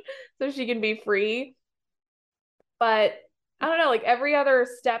dude so she can be free. But I don't know, like every other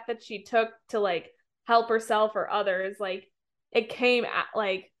step that she took to like help herself or others, like it came at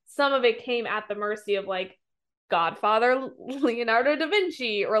like some of it came at the mercy of like Godfather Leonardo da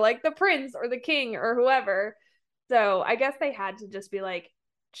Vinci or like the prince or the king or whoever. So I guess they had to just be like,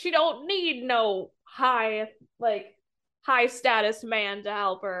 she don't need no high status man to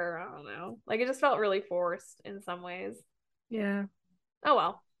help her. I don't know. Like it just felt really forced in some ways. Yeah. Oh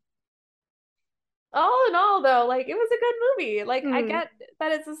well. All in all though, like it was a good movie. Like I get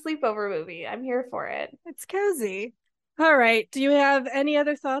that it's a sleepover movie. I'm here for it. It's cozy. All right. Do you have any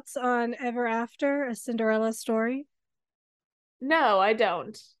other thoughts on Ever After, A Cinderella Story? No, I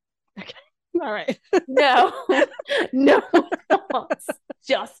don't. Okay. All right. No. No thoughts.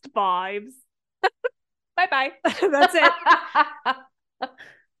 Just vibes. Bye-bye. That's it.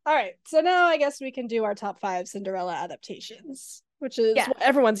 All right. So now I guess we can do our top 5 Cinderella adaptations, which is what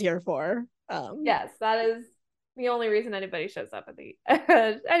everyone's here for. Yes, that is the only reason anybody shows up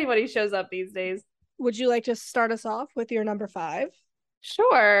anybody shows up these days. Would you like to start us off with your number 5?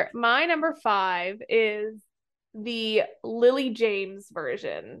 Sure. My number 5 is the Lily James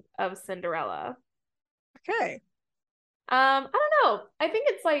version of Cinderella. Okay. I don't know. I think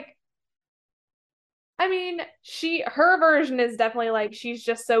it's like, I mean, her version is definitely like she's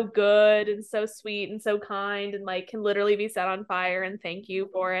just so good and so sweet and so kind and like can literally be set on fire and thank you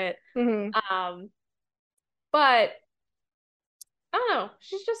for it. But I don't know,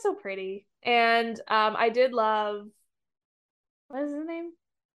 she's just so pretty. And I did love, what is his name?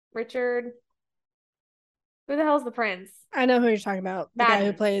 Richard. Who the hell's the prince? I know who you're talking about. The guy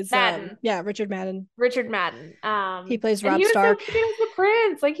who plays Madden. Richard Madden. Richard Madden. He plays Robb Stark. So he was the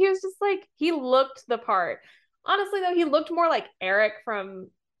prince. Like he was just like, he looked the part. Honestly though, he looked more like Eric from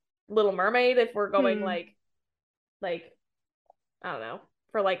Little Mermaid if we're going like I don't know,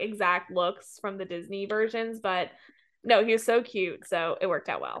 for like exact looks from the Disney versions, but no, he was so cute, so it worked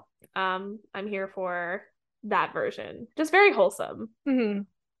out well. I'm here for that version. Just very wholesome.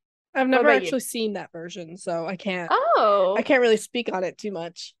 I've never actually seen that version, so I can't really speak on it too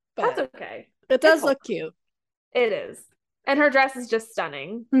much. But that's okay. It does look cute. It is. And her dress is just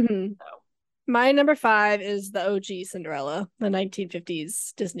stunning. So. My number 5 is the OG Cinderella, the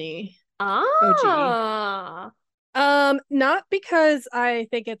 1950s Disney OG. Not because I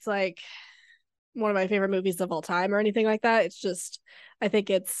think it's like one of my favorite movies of all time or anything like that. It's just I think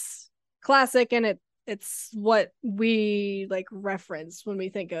it's classic, and it's what we like reference when we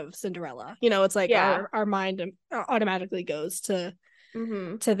think of Cinderella. It's like our mind automatically goes to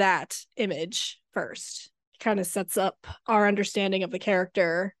that image first. It kind of sets up our understanding of the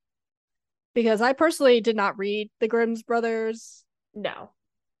character, because I personally did not read the Grimm's Brothers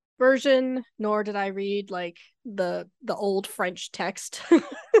version, nor did I read like the old French text.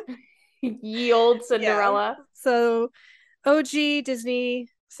 Ye old Cinderella. Yeah. So OG Disney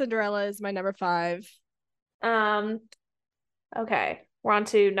Cinderella is my number 5. Okay, we're on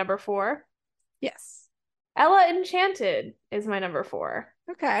to number 4. Yes. Ella Enchanted is my number 4.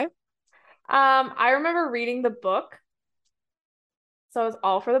 Okay. I remember reading the book, so I was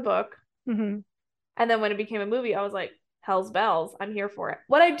all for the book. And then when it became a movie, I was like, hell's bells, I'm here for it.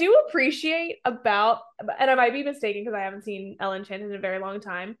 What I do appreciate about, and I might be mistaken because I haven't seen Ella Enchanted in a very long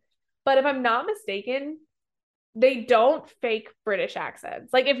time, but if I'm not mistaken, they don't fake British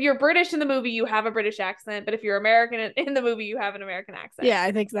accents. Like if you're British in the movie, you have a British accent, but if you're American in the movie, you have an American accent. Yeah,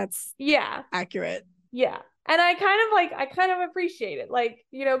 I think that's accurate. Yeah. And I kind of appreciate it. Like,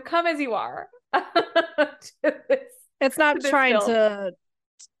 come as you are. It's not trying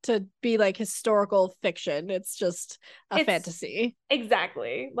to be like historical fiction. It's just a fantasy.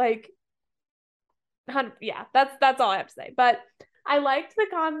 Exactly. Like, yeah, that's all I have to say. But I liked the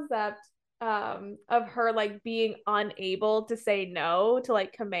concept of her like being unable to say no to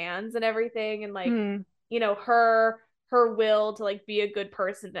like commands and everything, and like her her will to like be a good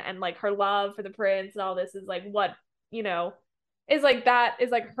person and like her love for the prince and all this is like what, you know, is like that is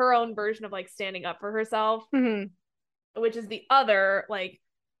like her own version of like standing up for herself, which is the other like,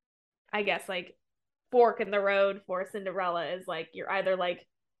 I guess like fork in the road for Cinderella is like you're either like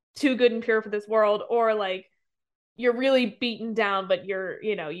too good and pure for this world or like you're really beaten down, but you're,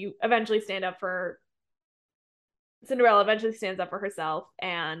 you know, you eventually stand up for Cinderella eventually stands up for herself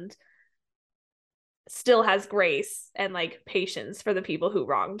and still has grace and like patience for the people who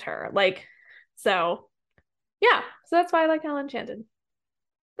wronged her. Like, so yeah, so that's why I like Ella Enchanted.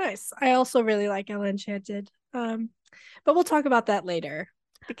 Nice. I also really like Ella Enchanted. But we'll talk about that later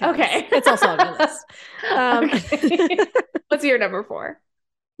because okay. It's also on my list. Okay. What's your number 4?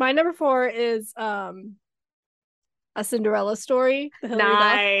 My number 4 is A Cinderella Story. The Hilary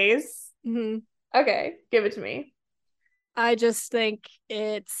nice. Duff. Okay, give it to me. I just think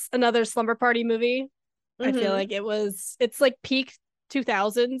it's another slumber party movie. I feel like it's like peak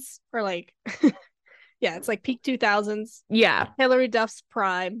 2000s or like yeah, it's like peak 2000s. Yeah. Hilary Duff's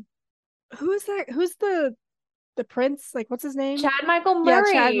prime. Who is that? Who's the prince? Like, what's his name? Chad Michael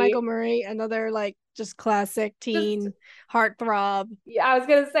Murray. Yeah, Chad Michael Murray. Another like just classic teen heartthrob. Yeah, I was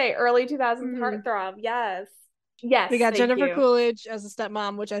gonna say early 2000s heartthrob. Yes. Yes. We got Jennifer Coolidge as a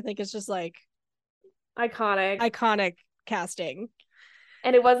stepmom, which I think is just like iconic casting.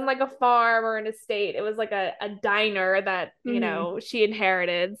 And it wasn't like a farm or an estate. It was like a diner that, you know, she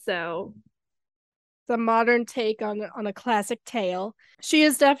inherited. So the modern take on a classic tale. She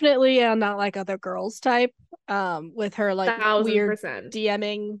is definitely not like other girls type. With her like 1000%. Weird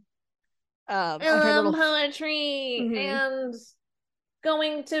DMing on her little poetry and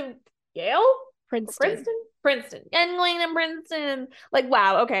going to Yale? Princeton and going to Princeton. Like,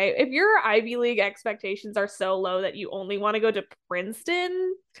 wow, okay, if your Ivy League expectations are so low that you only want to go to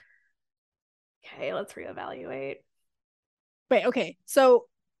Princeton, okay, let's reevaluate. Wait, okay, so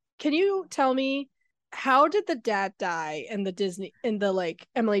can you tell me, how did the dad die in the like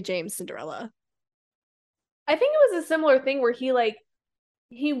Emily James Cinderella? I think it was a similar thing where he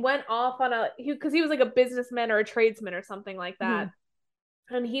went off on because he was like a businessman or a tradesman or something like that.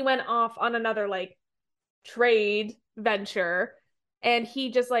 And he went off on another like trade venture and he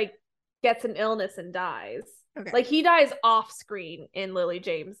just like gets an illness and dies. Okay. Like he dies off screen in Lily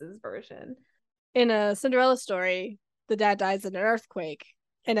James's version. In A Cinderella Story, the dad dies in an earthquake.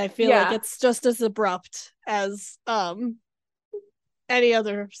 And I feel like it's just as abrupt as any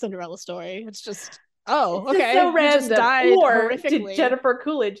other Cinderella story. It's just okay. So random. Just died or did Jennifer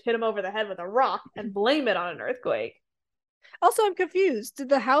Coolidge hit him over the head with a rock and blame it on an earthquake? Also, I'm confused. Did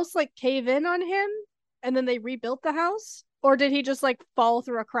the house like cave in on him and then they rebuilt the house? Or did he just like fall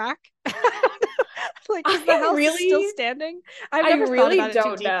through a crack? Like, is the house still standing? I really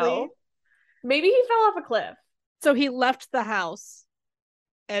don't know. Maybe he fell off a cliff. So he left the house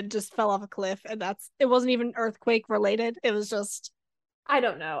and just fell off a cliff, and it wasn't even earthquake related. It was just, I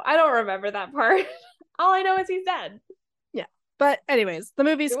don't know. I don't remember that part. All I know is he's dead. Yeah. But anyways, the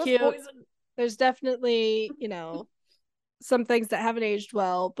movie's cute. Poison. There's definitely, you know, some things that haven't aged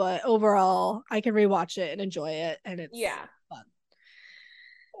well, but overall I can rewatch it and enjoy it, and it's fun.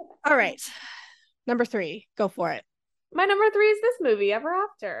 All right. Number 3, go for it. My number 3 is this movie, Ever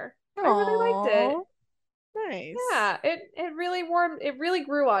After. Aww. I really liked it. Nice. Yeah, it really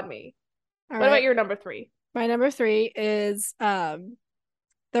grew on me. What about your number 3? My number 3 is the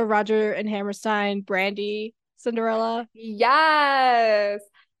Roger and Hammerstein Brandy Cinderella. Yes.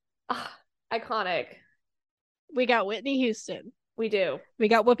 Iconic. We got Whitney Houston. We do. We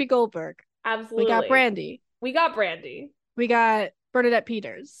got Whoopi Goldberg. Absolutely. We got Brandy. We got Bernadette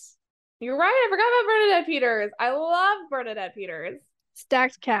Peters. You're right. I forgot about Bernadette Peters. I love Bernadette Peters.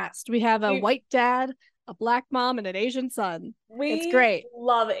 Stacked cast. We have a white dad, a black mom, and an Asian son. It's great.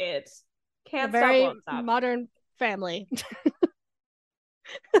 Love it. Can't won't stop. Modern family.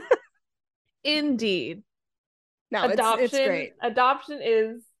 Indeed. No, it's great. Adoption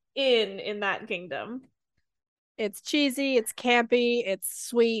is in that kingdom. It's cheesy, it's campy, it's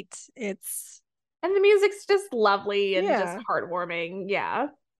sweet, and the music's just lovely and just heartwarming. Yeah.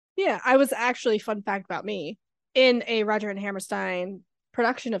 Yeah, I was actually, fun fact about me, in a Roger and Hammerstein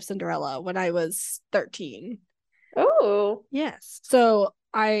production of Cinderella when I was 13. Oh. Yes. So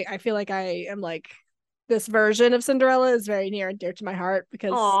I feel like I am like, this version of Cinderella is very near and dear to my heart because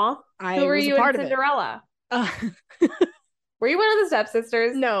Who were you in Cinderella? Were you one of the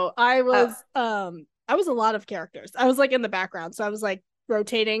stepsisters? No, I was I was a lot of characters. I was like in the background, so I was like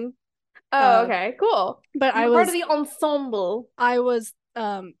rotating. Oh, okay, cool. But I was part of the ensemble. I was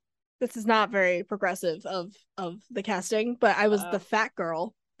this is not very progressive of the casting, but I was the fat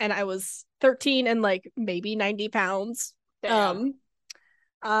girl and I was 13 and like maybe 90 pounds. Damn.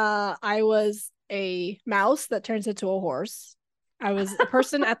 I was a mouse that turns into a horse. I was a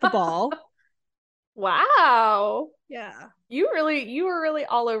person at the ball. Wow. Yeah. You were really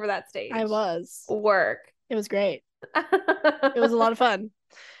all over that stage. I was. Work. It was great. It was a lot of fun.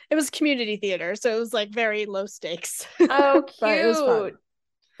 It was community theater, so it was like very low stakes. Oh, cute. But it was fun.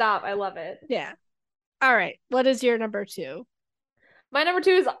 Stop. I love it. Yeah. All right. What is your number 2? My number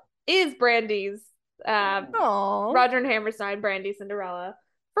 2 is Brandy's. Aww. Roger and Hammerstein, Brandy, Cinderella.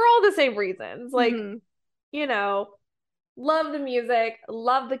 For all the same reasons. Like, you know, love the music,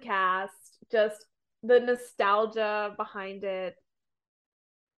 love the cast, just the nostalgia behind it.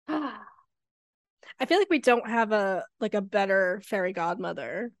 I feel like we don't have a better fairy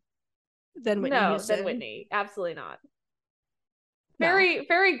godmother than Whitney Houston. Than Whitney. Absolutely not. No.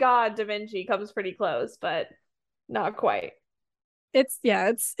 Fairy god Da Vinci comes pretty close, but not quite. It's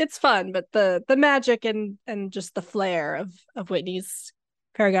fun, but the magic and just the flair of Whitney's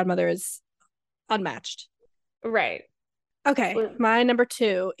fairy godmother is unmatched. Right. Okay, my number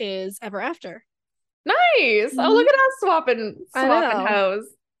 2 is Ever After. Nice. Oh, look at us swapping hoes.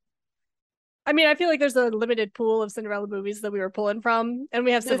 I mean, I feel like there's a limited pool of Cinderella movies that we were pulling from, and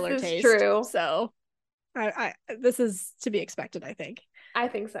we have similar taste. True. So, I this is to be expected, I think. I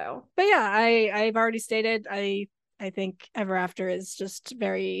think so. But yeah, I've already stated I think Ever After is just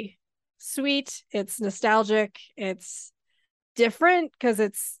very sweet. It's nostalgic. It's different because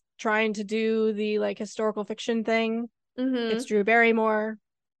it's trying to do the like historical fiction thing. It's Drew Barrymore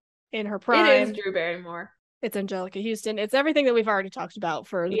in her prime. It is Drew Barrymore. It's Anjelica Huston. It's everything that we've already talked about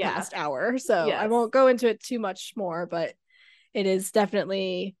for the past hour. So I won't go into it too much more, but it is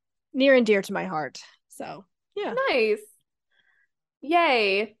definitely near and dear to my heart. So yeah. Nice.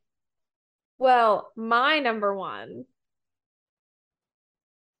 Yay. Well, my number 1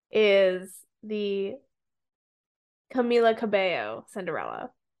 is the Camila Cabello Cinderella.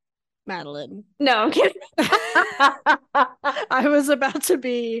 Madeline. No, I'm kidding. I was about to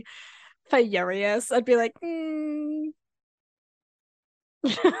be furious. I'd be like,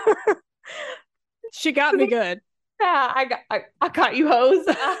 She got me good. Yeah, I got you, hoes.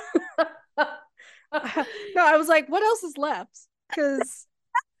 No, I was like, what else is left?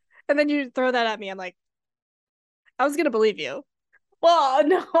 And then you throw that at me. I'm like, I was gonna believe you. Well,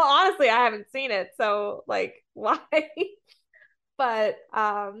 no, honestly, I haven't seen it, so like, why? But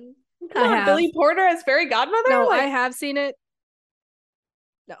come on, Billy Porter as fairy godmother? No, I have seen it.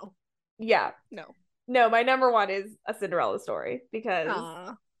 No. Yeah. No, my number 1 is A Cinderella Story because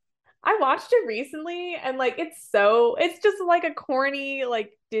I watched it recently and like it's just like a corny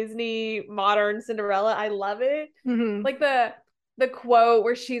like Disney modern Cinderella. I love it. Like the quote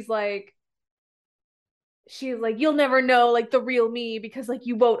where she's like you'll never know like the real me because like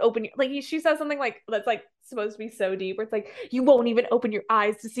you won't open your like she says something like that's like supposed to be so deep where it's like you won't even open your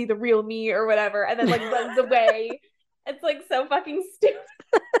eyes to see the real me or whatever and then like runs away. It's like so fucking stupid.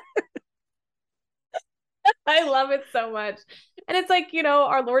 I love it so much. And it's like, you know,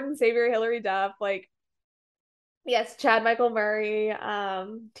 our Lord and Savior Hilary Duff, like yes, Chad Michael Murray,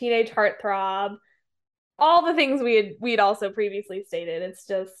 teenage heartthrob, all the things we'd also previously stated. It's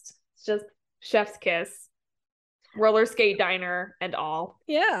just chef's kiss, roller skate diner and all.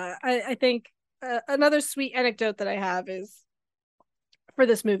 Yeah, I think another sweet anecdote that I have is for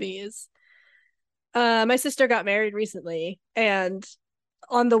this movie is my sister got married recently, and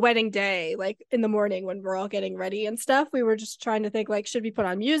on the wedding day, like in the morning when we're all getting ready and stuff, we were just trying to think like, should we put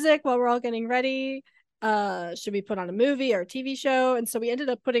on music while we're all getting ready? Should we put on a movie or a TV show? And so we ended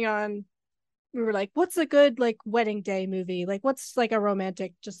up we were like, what's a good like wedding day movie? Like what's like a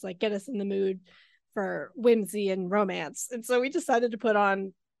romantic, just like get us in the mood for whimsy and romance. And so we decided to put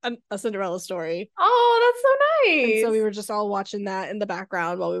on a Cinderella Story. Oh, that's so nice. And so we were just all watching that in the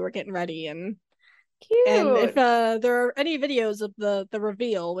background while we were getting ready. And cute. And if there are any videos of the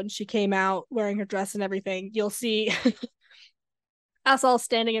reveal when she came out wearing her dress and everything, you'll see us all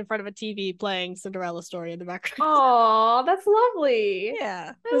standing in front of a TV playing Cinderella Story in the background. Oh, that's lovely.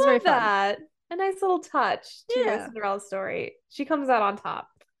 Yeah, it was very fun. That. A nice little touch to a Cinderella Story. She comes out on top.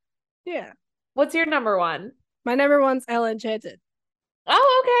 Yeah. What's your number 1? My number 1's Ella Enchanted.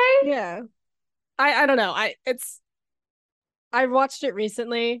 Oh, okay. Yeah. I don't know. I watched it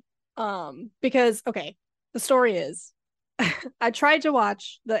recently. Because okay, the story is I tried to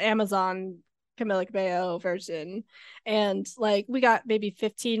watch the Amazon Camila Cabello version and like we got maybe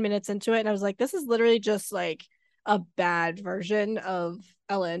 15 minutes into it and I was like, this is literally just like a bad version of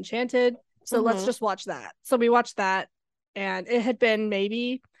Ella Enchanted. So let's just watch that. So we watched that and it had been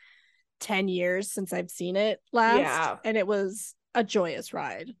maybe 10 years since I've seen it last. Yeah. And it was a joyous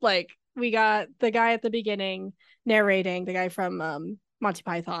ride. Like we got the guy at the beginning narrating, the guy from Monty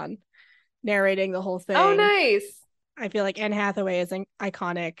Python narrating the whole thing. Oh, nice. I feel like Anne Hathaway is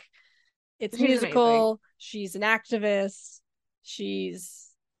iconic. It's She's musical. amazing. She's an activist. She's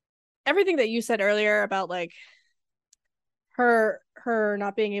everything that you said earlier about like her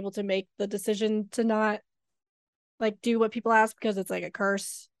not being able to make the decision to not like do what people ask because it's like a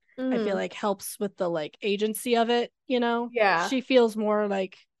curse. I feel like helps with the like agency of it, you know? Yeah. She feels more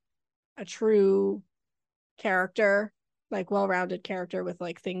like a true character, like well-rounded character with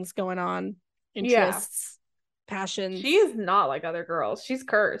like things going on, interests, passions. She is not like other girls. She's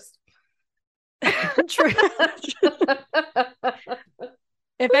cursed. True.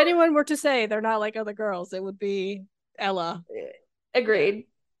 If anyone were to say they're not like other girls, it would be Ella. Agreed.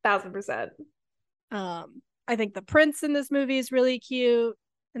 1000%. I think the prince in this movie is really cute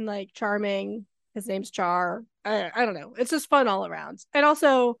and like charming. His name's Char. I don't know. It's just fun all around. And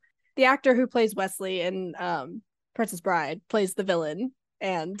also the actor who plays Wesley in Princess Bride plays the villain.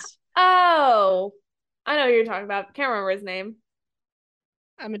 And oh, I know who you're talking about. Can't remember his name.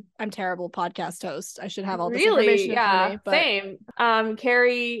 I'm terrible podcast host. I should have all this really? information Yeah, in front of me, but... Same.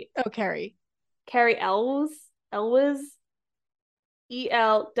 Carrie. Oh, Carrie. Carrie Elwes.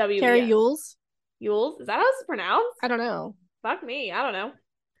 E-L-W-E-S. Carrie Yules. Yules? Is that how it's pronounced? I don't know. Fuck me. I don't know.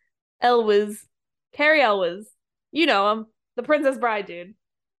 Elwes. Carrie Elwes. You know him. The Princess Bride dude.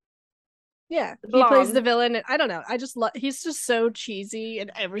 Yeah, he plays the villain. And I don't know. I just love. He's just so cheesy in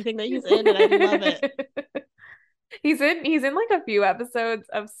everything that he's in, and I love it. He's in like a few episodes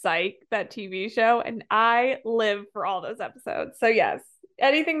of Psych, that TV show, and I live for all those episodes. So yes,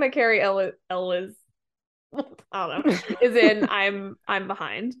 anything that Carrie Elwes, I don't know, is in, I'm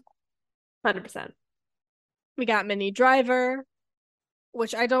behind, 100%. We got Minnie Driver,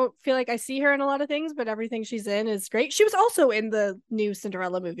 which I don't feel like I see her in a lot of things, but everything she's in is great. She was also in the new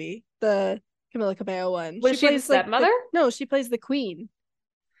Cinderella movie, the Camila Cabello one. Was she plays the stepmother? No, she plays the queen.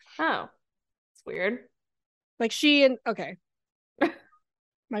 Oh, it's weird. Like she and okay,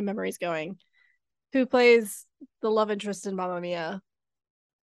 my memory's going. Who plays the love interest in Mamma Mia?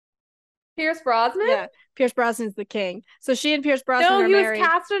 Pierce Brosnan? Yeah, Pierce Brosnan's the king. So she and Pierce Brosnan are married. No, he was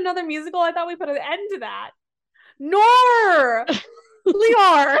cast in another musical. I thought we put an end to that. Nor!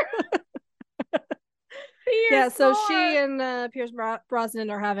 Liar! Yeah, so she and Pierce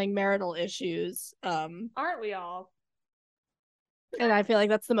Brosnan are having marital issues. Aren't we all? And I feel like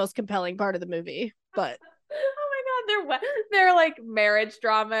that's the most compelling part of the movie. But oh my god, they're like marriage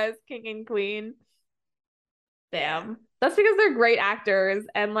dramas, king and queen. Damn. Yeah. That's because they're great actors,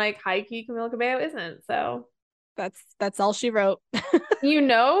 and like high key Camila Cabello isn't. So that's all she wrote. You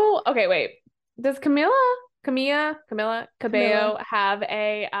know? Okay, wait. Does Camila Cabello have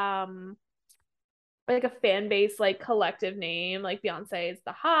a like a fan base, like collective name? Like Beyonce is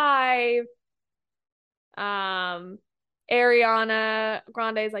the Hive. Ariana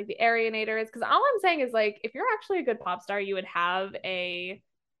Grande is like the Arianators. Because all I'm saying is like, if you're actually a good pop star, you would have a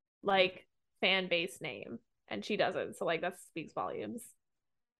like fan base name, and she doesn't. So like that speaks volumes.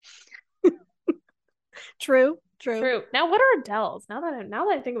 True. Now, what are Adele's? Now that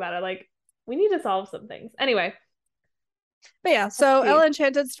I think about it, like we need to solve some things. Anyway. But yeah, so Ella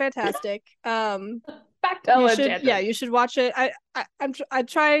Enchanted's fantastic. Back to Ella Enchanted. Yeah, you should watch it. I'm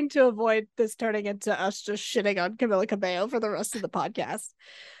trying to avoid this turning into us just shitting on Camila Cabello for the rest of the podcast.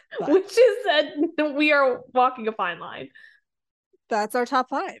 But which is that we are walking a fine line. That's our top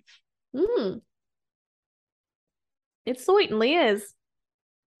 5. It certainly is.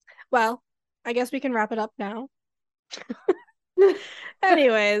 Well, I guess we can wrap it up now.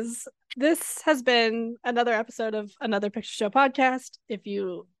 Anyways, this has been another episode of Another Picture Show podcast. If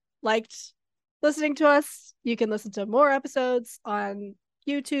you liked listening to us, you can listen to more episodes on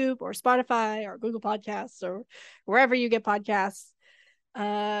YouTube or Spotify or Google Podcasts or wherever you get podcasts.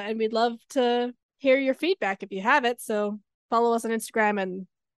 And we'd love to hear your feedback if you have it. So follow us on Instagram and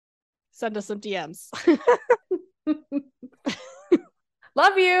send us some DMs.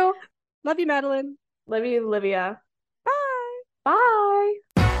 Love you. Love you, Madeline. Love you, Olivia. Bye. Bye.